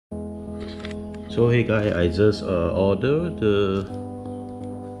So hey guys, I just ordered the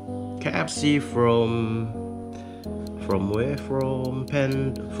KFC from where? From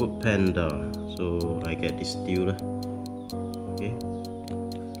FoodPanda. So I get this deal. Okay,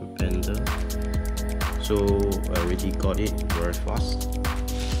 FoodPanda. So I already got it very fast.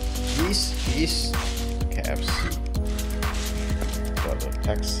 This is KFC. Got a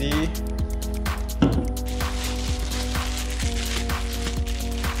taxi.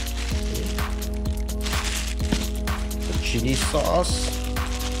 Chili sauce,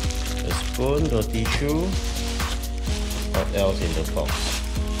 a spoon or tissue. What else in the box?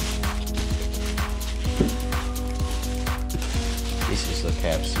 This is the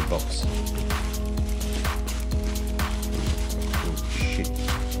KFC box. Oh shit.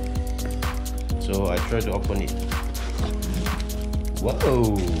 So I try to open it.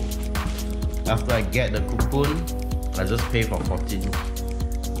 Whoa! After I get the coupon, I just pay for 14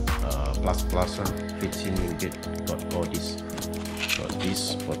 plus 15 ringgit. Got all this. Got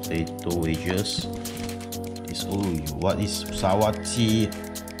this potato wedges. This, oh, what is Sawadee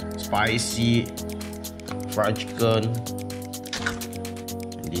spicy fried chicken.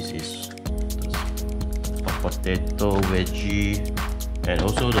 And this is a potato veggie, and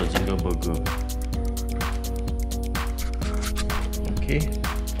also the Zinger burger. Okay.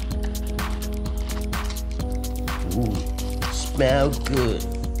 Ooh, smell good.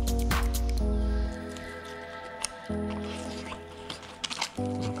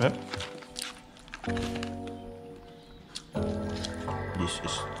 Okay. This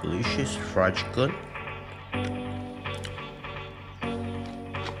is delicious fried chicken.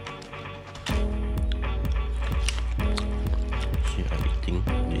 See, I'm eating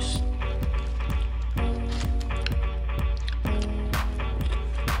this.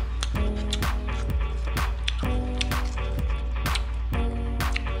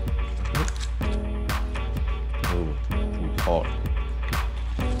 Oh, too hot.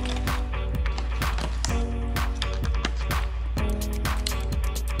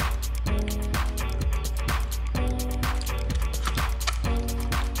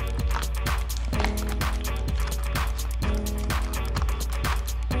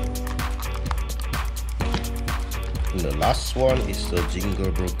 And the last one is the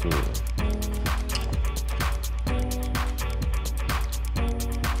Zinger burger.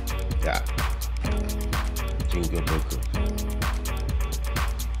 Yeah, Zinger burger.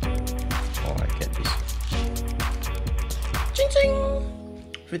 Oh, I get this. Ching ching!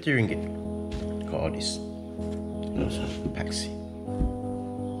 50 ringgit. Got all this. Those are taxi.